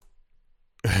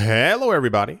Hello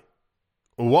everybody,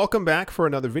 welcome back for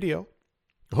another video.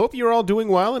 Hope you're all doing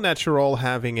well and that you're all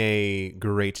having a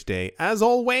great day. As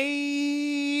always,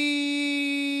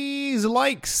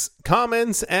 likes,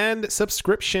 comments, and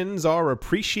subscriptions are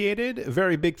appreciated. A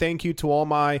very big thank you to all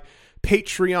my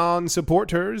Patreon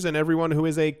supporters and everyone who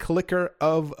is a clicker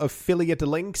of affiliate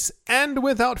links. And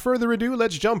without further ado,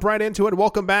 let's jump right into it.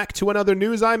 Welcome back to another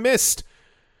News I Missed,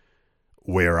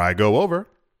 where I go over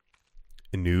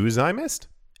news I missed.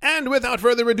 And without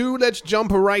further ado, let's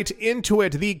jump right into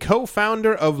it. The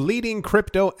co-founder of leading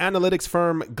crypto analytics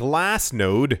firm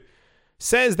Glassnode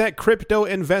says that crypto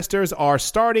investors are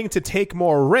starting to take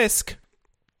more risk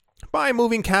by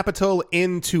moving capital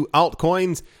into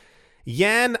altcoins.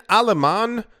 Jan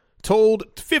Alleman told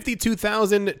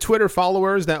 52,000 Twitter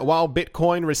followers that while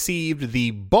Bitcoin received the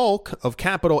bulk of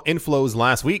capital inflows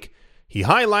last week, he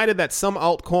highlighted that some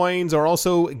altcoins are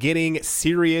also getting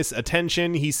serious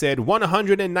attention. He said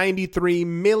 $193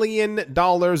 million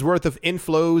worth of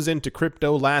inflows into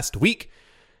crypto last week.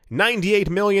 98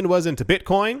 million was into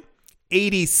Bitcoin,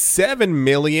 87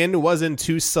 million was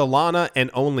into Solana, and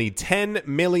only 10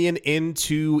 million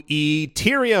into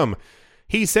Ethereum.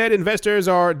 He said investors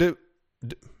are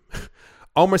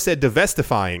almost said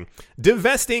divesting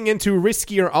into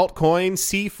riskier altcoins.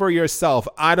 See for yourself.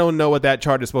 I don't know what that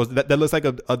chart is supposed to. That looks like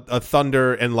a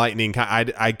thunder and lightning. I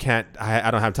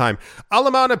don't have time.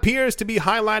 Alleman appears to be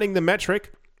highlighting the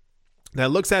metric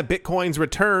that looks at Bitcoin's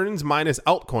returns minus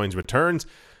altcoins returns.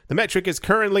 The metric is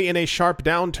currently in a sharp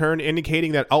downturn,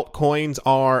 indicating that altcoins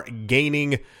are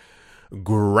gaining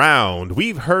ground.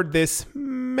 We've heard this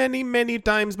many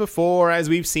times before, as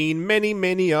we've seen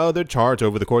many other charts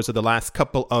over the course of the last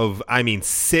couple of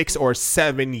 6 or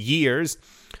 7 years.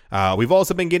 We've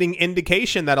also been getting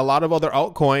indication that a lot of other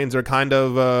altcoins are kind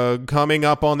of coming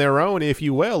up on their own, if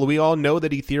you will. We all know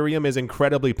that Ethereum is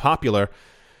incredibly popular,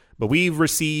 but we've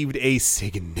received a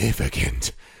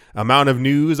significant amount of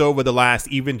news over the last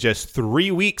even just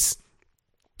 3 weeks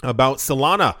about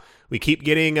Solana. We keep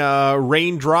getting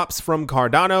raindrops from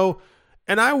Cardano.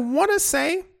 And I want to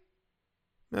say,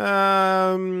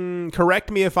 correct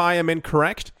me if I am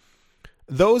incorrect,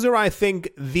 those are, I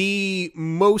think, the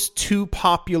most two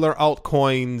popular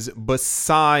altcoins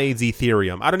besides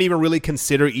Ethereum. I don't even really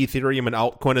consider Ethereum an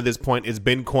altcoin at this point. It's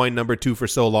been coin number 2 for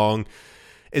so long.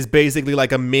 It's basically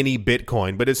like a mini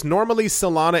Bitcoin. But it's normally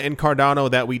Solana and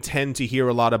Cardano that we tend to hear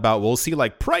a lot about. We'll see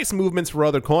like price movements for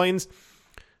other coins,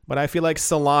 but I feel like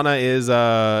Solana is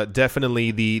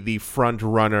definitely the front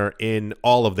runner in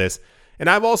all of this. And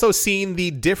I've also seen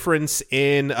the difference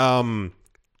in,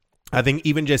 I think,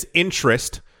 even just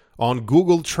interest on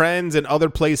Google Trends and other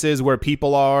places where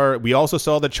people are. We also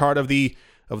saw the chart of the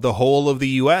whole of the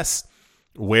US,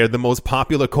 where the most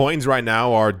popular coins right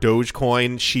now are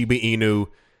Dogecoin, Shiba Inu,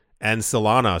 and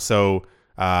Solana. So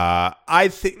I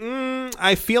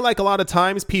feel like a lot of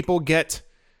times people get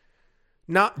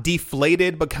not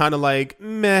deflated, but kind of like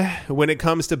meh when it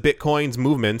comes to Bitcoin's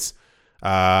movements.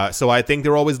 So I think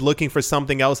they're always looking for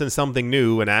something else and something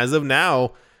new. And as of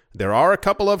now, there are a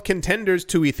couple of contenders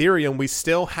to Ethereum. We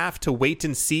still have to wait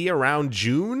and see around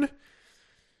June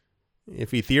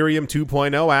if Ethereum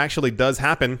 2.0 actually does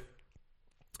happen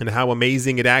and how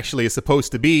amazing it actually is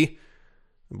supposed to be.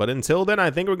 But until then,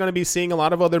 I think we're going to be seeing a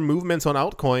lot of other movements on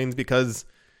altcoins because,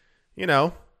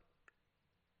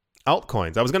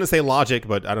 altcoins. I was going to say logic,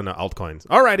 but I don't know, altcoins.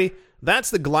 Alrighty,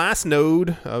 that's the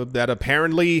Glassnode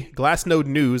Glassnode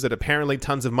news that apparently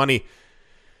tons of money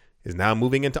is now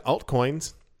moving into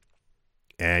altcoins.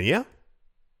 And yeah,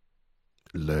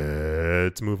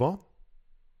 let's move on.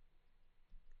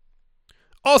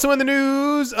 Also in the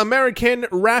news, American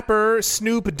rapper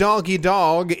Snoop Doggy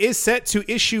Dogg is set to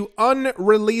issue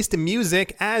unreleased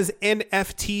music as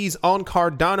NFTs on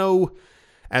Cardano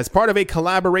as part of a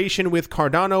collaboration with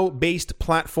Cardano-based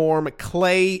platform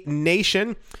Clay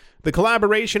Nation. The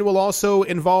collaboration will also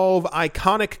involve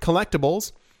iconic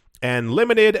collectibles and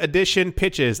limited edition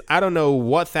pitches. I don't know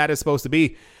what that is supposed to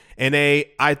be.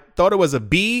 I thought it was a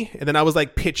B, and then I was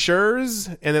like, pictures,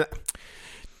 and then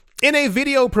in a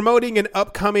video promoting an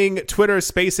upcoming Twitter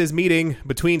Spaces meeting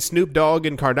between Snoop Dogg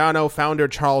and Cardano founder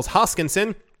Charles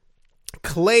Hoskinson,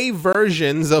 clay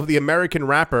versions of the American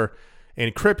rapper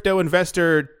and crypto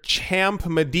investor Champ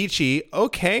Medici,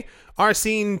 are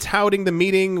seen touting the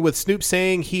meeting, with Snoop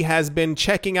saying he has been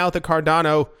checking out the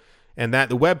Cardano and that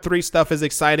the Web3 stuff is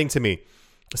exciting to me.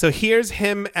 So here's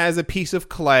him as a piece of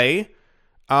clay.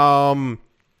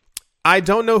 I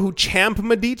don't know who Champ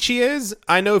Medici is.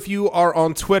 I know if you are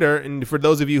on Twitter, and for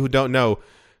those of you who don't know,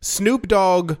 Snoop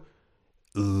Dogg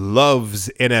loves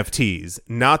NFTs.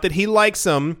 Not that he likes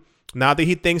them, Now that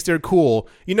he thinks they're cool.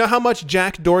 You know how much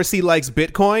Jack Dorsey likes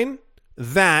Bitcoin?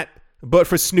 That, but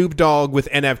for Snoop Dogg with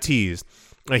NFTs.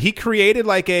 He created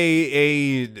like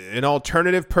an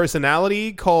alternative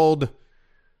personality called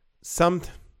something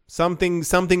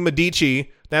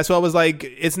Medici. That's why I was like,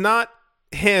 it's not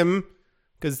him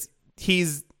because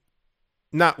he's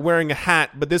not wearing a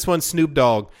hat, but this one's Snoop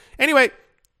Dogg. Anyway,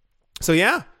 so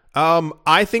yeah,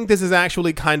 I think this is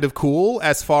actually kind of cool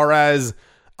as far as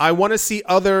I want to see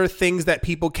other things that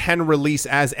people can release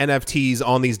as NFTs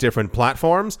on these different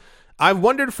platforms. I've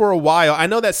wondered for a while. I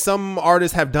know that some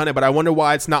artists have done it, but I wonder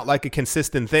why it's not like a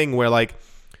consistent thing where like,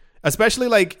 especially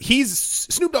like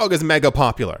Snoop Dogg is mega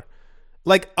popular.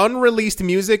 Like unreleased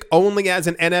music only as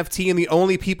an NFT, and the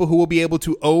only people who will be able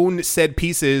to own said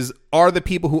pieces are the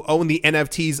people who own the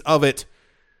NFTs of it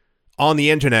on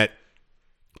the internet.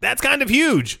 That's kind of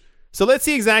huge. So let's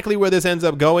see exactly where this ends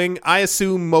up going. I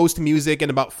assume most music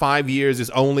in about 5 years is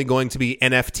only going to be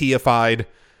NFT-ified,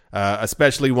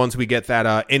 especially once we get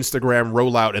that Instagram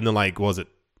rollout in the, like, what was it,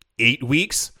 8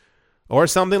 weeks or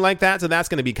something like that. So that's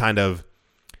going to be kind of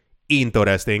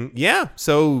interesting. Yeah,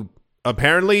 so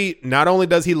apparently not only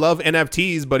does he love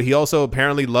NFTs, but he also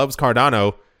apparently loves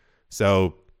Cardano.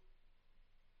 So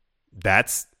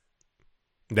that's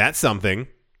something.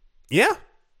 Yeah.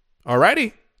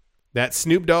 Alrighty. That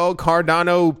Snoop Dogg,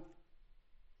 Cardano,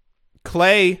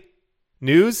 Clay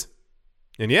news.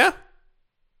 And yeah,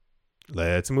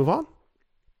 let's move on.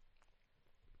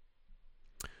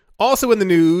 Also in the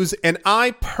news, and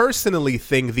I personally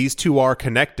think these two are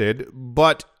connected,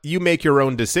 but you make your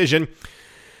own decision.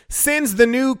 Since the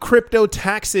new crypto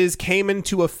taxes came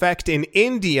into effect in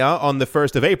India on the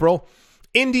 1st of April,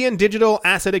 Indian digital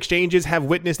asset exchanges have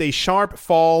witnessed a sharp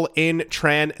fall in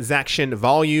transaction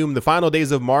volume. The final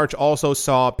days of March also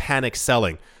saw panic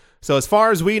selling. So as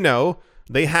far as we know,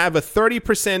 they have a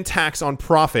 30% tax on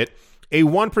profit, a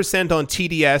 1% on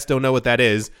TDS, don't know what that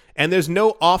is, and there's no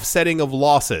offsetting of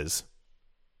losses.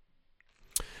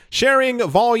 Sharing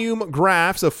volume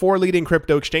graphs of 4 leading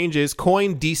crypto exchanges,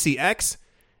 CoinDCX,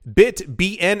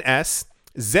 BitBNS,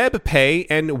 ZebPay,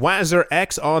 and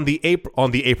WazirX on the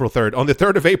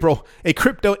 3rd of April, a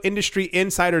crypto industry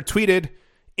insider tweeted,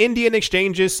 Indian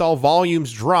exchanges saw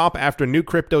volumes drop after new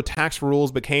crypto tax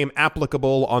rules became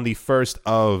applicable on the 1st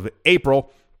of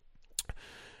April.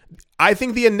 I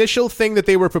think the initial thing that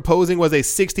they were proposing was a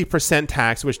 60%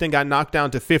 tax, which then got knocked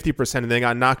down to 50% and then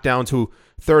got knocked down to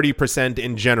 30%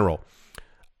 in general.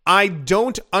 I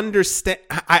don't understand.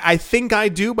 I think I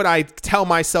do, but I tell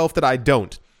myself that I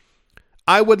don't.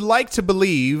 I would like to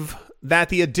believe that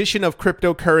the addition of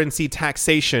cryptocurrency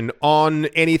taxation on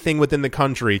anything within the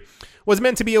country was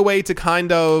meant to be a way to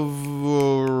kind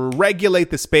of regulate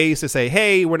the space, to say,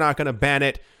 hey, we're not going to ban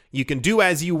it. You can do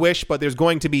as you wish, but there's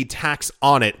going to be tax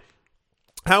on it.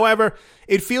 However,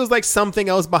 it feels like something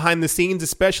else behind the scenes,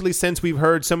 especially since we've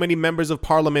heard so many members of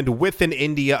parliament within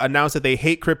India announce that they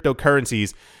hate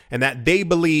cryptocurrencies and that they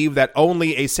believe that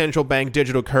only a central bank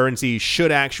digital currency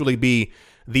should actually be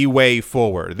the way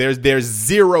forward. There's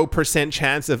 0%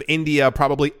 chance of India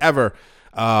probably ever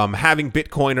having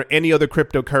Bitcoin or any other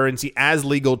cryptocurrency as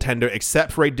legal tender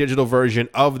except for a digital version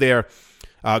of their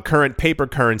current paper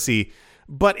currency.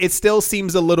 But it still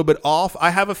seems a little bit off. I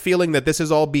have a feeling that this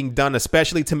is all being done,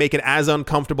 especially to make it as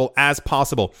uncomfortable as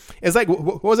possible. It's like,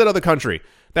 what was that other country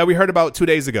that we heard about 2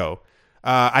 days ago?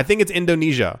 I think it's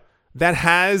Indonesia, that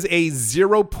has a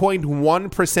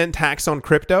 0.1% tax on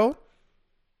crypto.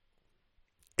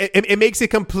 It makes it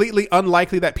completely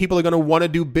unlikely that people are going to want to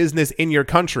do business in your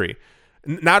country.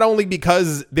 Not only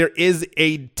because there is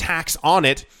a tax on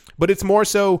it, but it's more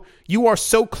so you are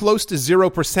so close to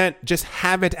 0%, just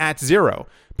have it at 0.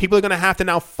 People are going to have to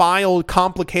now file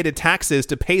complicated taxes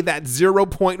to pay that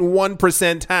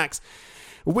 0.1% tax,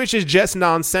 which is just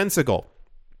nonsensical.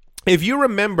 If you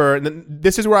remember,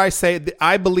 this is where I say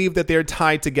I believe that they're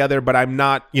tied together, but I'm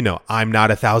not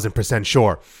 1,000%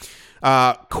 sure.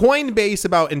 Coinbase,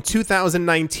 about in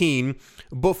 2019,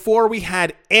 before we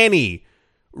had any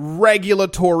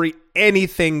regulatory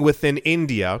anything within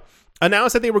India,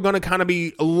 announced that they were going to kind of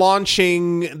be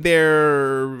launching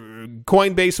their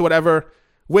Coinbase, whatever,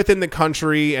 within the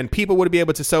country, and people would be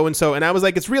able to so and so. And I was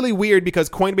like, it's really weird because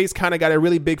Coinbase kind of got a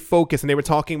really big focus, and they were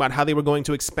talking about how they were going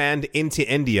to expand into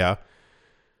India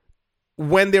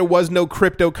when there was no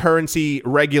cryptocurrency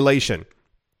regulation.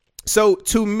 So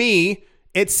to me,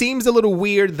 it seems a little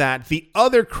weird that the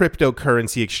other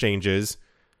cryptocurrency exchanges,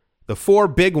 the 4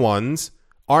 big ones,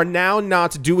 are now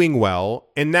not doing well.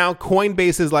 And now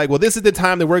Coinbase is like, well, this is the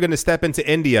time that we're going to step into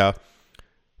India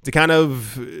to kind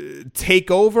of take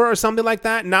over or something like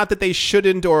that. Not that they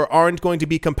shouldn't or aren't going to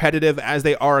be competitive as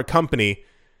they are a company,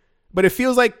 But it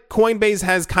feels like Coinbase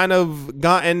has kind of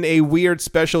gotten a weird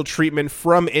special treatment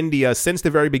from India since the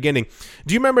very beginning.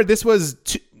 Do you remember this was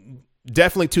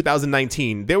definitely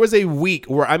 2019? There was a week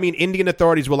where, Indian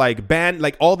authorities were like, ban,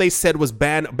 like all they said was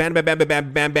ban. And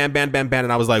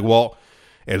I was like, well,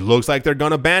 it looks like they're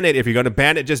going to ban it. If you're going to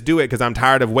ban it, just do it because I'm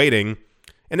tired of waiting.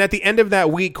 And at the end of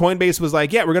that week, Coinbase was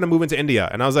like, yeah, we're going to move into India.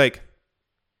 And I was like,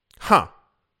 huh.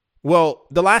 Well,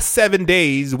 the last 7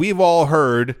 days, we've all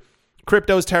heard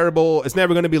crypto's terrible. It's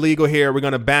never going to be legal here. We're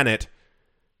going to ban it.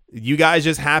 You guys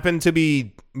just happen to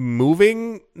be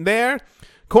moving there.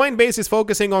 Coinbase is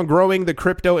focusing on growing the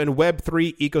crypto and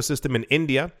Web3 ecosystem in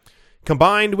India.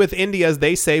 Combined with India's,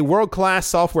 they say, world-class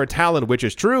software talent, which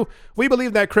is true, we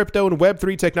believe that crypto and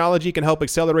Web3 technology can help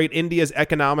accelerate India's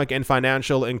economic and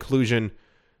financial inclusion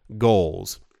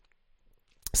goals.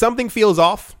 Something feels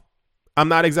off. I'm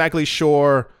not exactly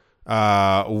sure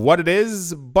what it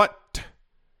is, but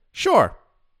sure.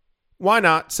 Why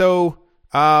not? So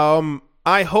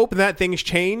I hope that things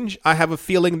change. I have a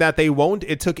feeling that they won't.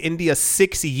 It took India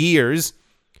 6 years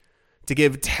to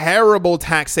give terrible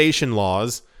taxation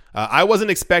laws. I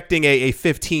wasn't expecting a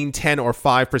 15, 10, or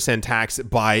 5% tax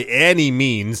by any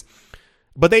means,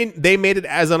 but they made it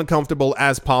as uncomfortable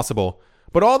as possible.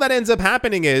 But all that ends up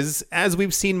happening is, as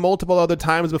we've seen multiple other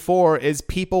times before, is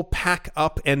people pack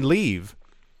up and leave.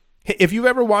 If you've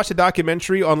ever watched a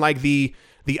documentary on like the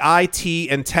IT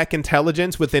and tech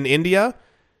intelligence within India,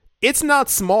 it's not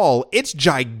small. It's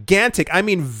gigantic.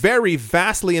 Very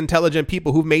vastly intelligent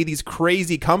people who've made these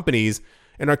crazy companies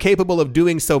and are capable of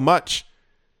doing so much.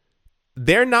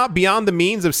 They're not beyond the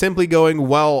means of simply going,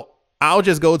 well, I'll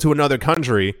just go to another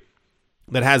country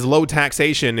that has low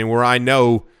taxation and where I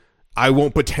know I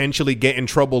won't potentially get in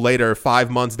trouble later 5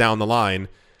 months down the line.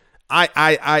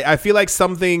 I feel like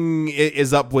something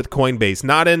is up with Coinbase.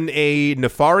 Not in a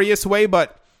nefarious way,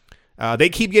 but they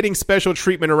keep getting special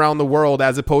treatment around the world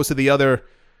as opposed to the other.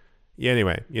 Yeah,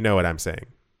 anyway, you know what I'm saying.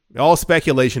 All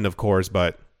speculation, of course,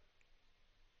 but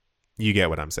you get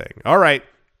what I'm saying. All right.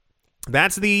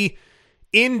 That's the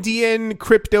Indian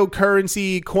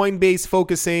cryptocurrency Coinbase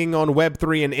focusing on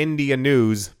Web3 and India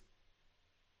news.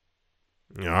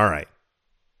 All right.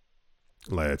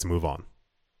 Let's move on.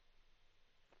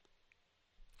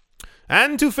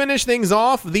 And to finish things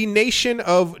off, the nation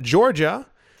of Georgia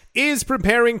is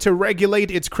preparing to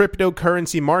regulate its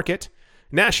cryptocurrency market.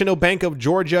 National Bank of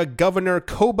Georgia Governor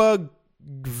Koba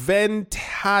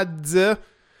Gventadze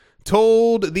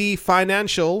told the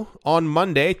Financial on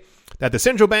Monday that the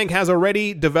central bank has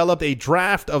already developed a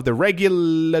draft of the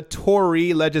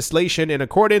regulatory legislation in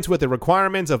accordance with the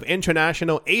requirements of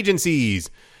international agencies.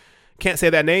 Can't say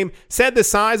that name. Said the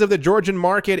size of the Georgian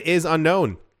market is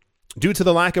unknown due to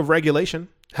the lack of regulation.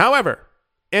 However,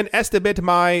 an estimate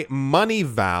by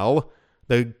Moneyval,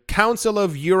 the Council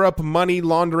of Europe money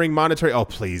laundering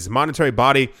monetary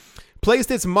body,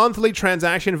 placed its monthly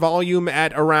transaction volume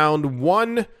at around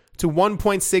 1 to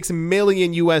 1.6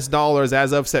 million US dollars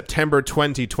as of September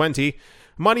 2020.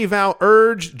 Moneyval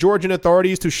urged Georgian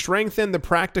authorities to strengthen the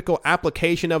practical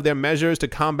application of their measures to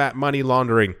combat money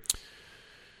laundering.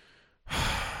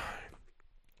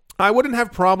 I wouldn't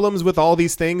have problems with all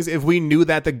these things if we knew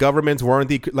that the governments weren't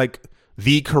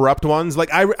the corrupt ones.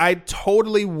 I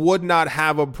totally would not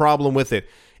have a problem with it.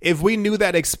 If we knew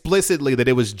that explicitly, that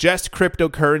it was just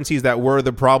cryptocurrencies that were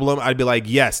the problem, I'd be like,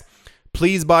 yes,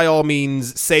 please, by all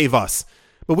means, save us.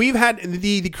 But we've had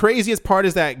the craziest part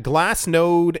is that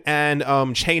Glassnode and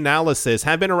Chainalysis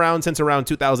have been around since around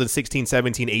 2016,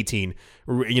 17, 18,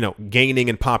 gaining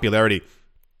in popularity.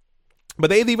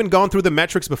 But they've even gone through the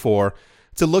metrics before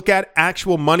to look at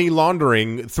actual money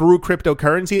laundering through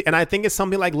cryptocurrency. And I think it's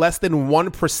something like less than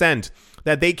 1%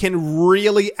 that they can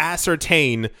really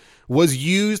ascertain was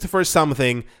used for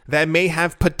something that may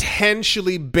have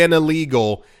potentially been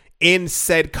illegal in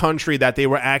said country that they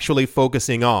were actually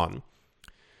focusing on.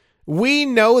 We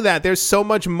know that there's so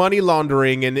much money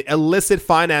laundering and illicit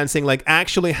financing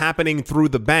actually happening through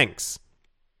the banks.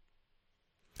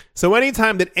 So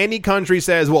anytime that any country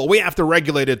says, well, we have to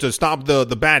regulate it to stop the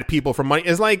bad people from money,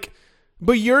 it's like,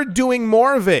 but you're doing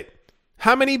more of it.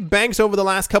 How many banks over the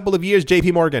last couple of years,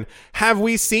 JP Morgan, have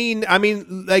we seen,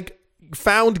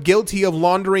 found guilty of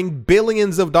laundering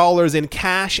billions of dollars in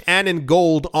cash and in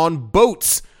gold on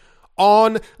boats,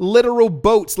 on literal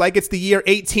boats, like it's the year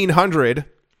 1800,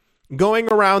 going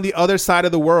around the other side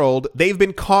of the world? They've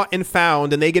been caught and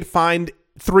found, and they get fined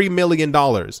 $3 million.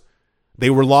 They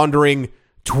were laundering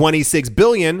 26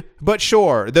 billion, but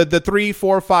sure, the $3, $4,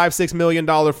 $5, $6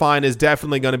 million fine is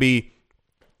definitely going to be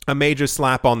a major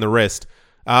slap on the wrist.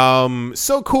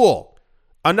 So cool.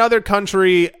 Another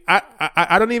country,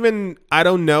 I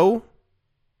don't know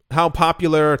how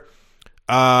popular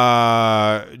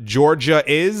Georgia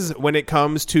is when it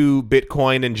comes to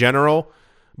Bitcoin in general.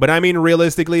 But I mean,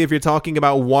 realistically, if you're talking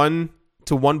about $1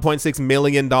 to $1.6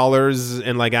 million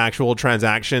in like actual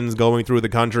transactions going through the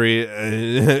country,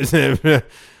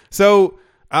 so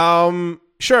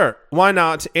sure, why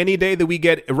not? Any day that we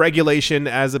get regulation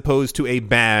as opposed to a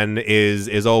ban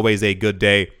is always a good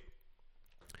day.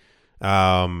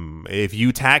 If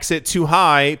you tax it too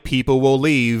high, people will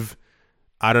leave.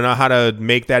 I don't know how to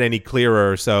make that any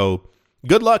clearer. So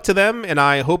good luck to them, and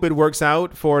I hope it works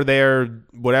out for their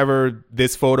whatever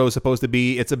this photo is supposed to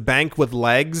be. It's a bank with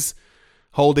legs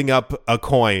holding up a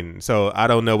coin. So I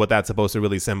don't know what that's supposed to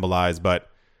really symbolize, but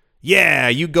yeah,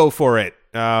 you go for it.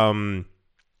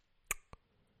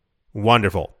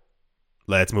 Wonderful.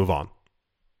 Let's move on.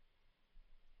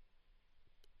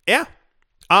 Yeah.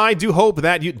 I do hope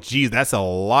that you... Geez, that's a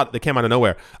lot that came out of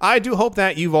nowhere. I do hope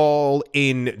that you've all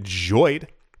enjoyed.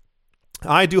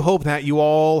 I do hope that you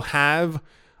all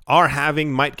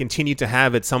might continue to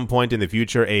have at some point in the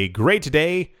future a great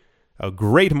day, a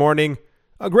great morning,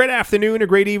 a great afternoon, a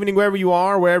great evening, wherever you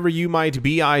are, wherever you might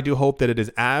be. I do hope that it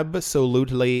is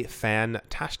absolutely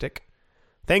fantastic.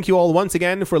 Thank you all once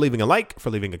again for leaving a like, for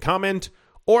leaving a comment,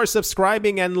 or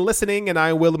subscribing and listening, and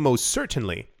I will most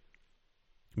certainly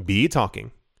be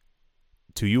talking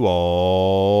to you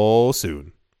all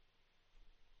soon.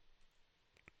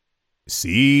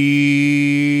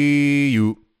 See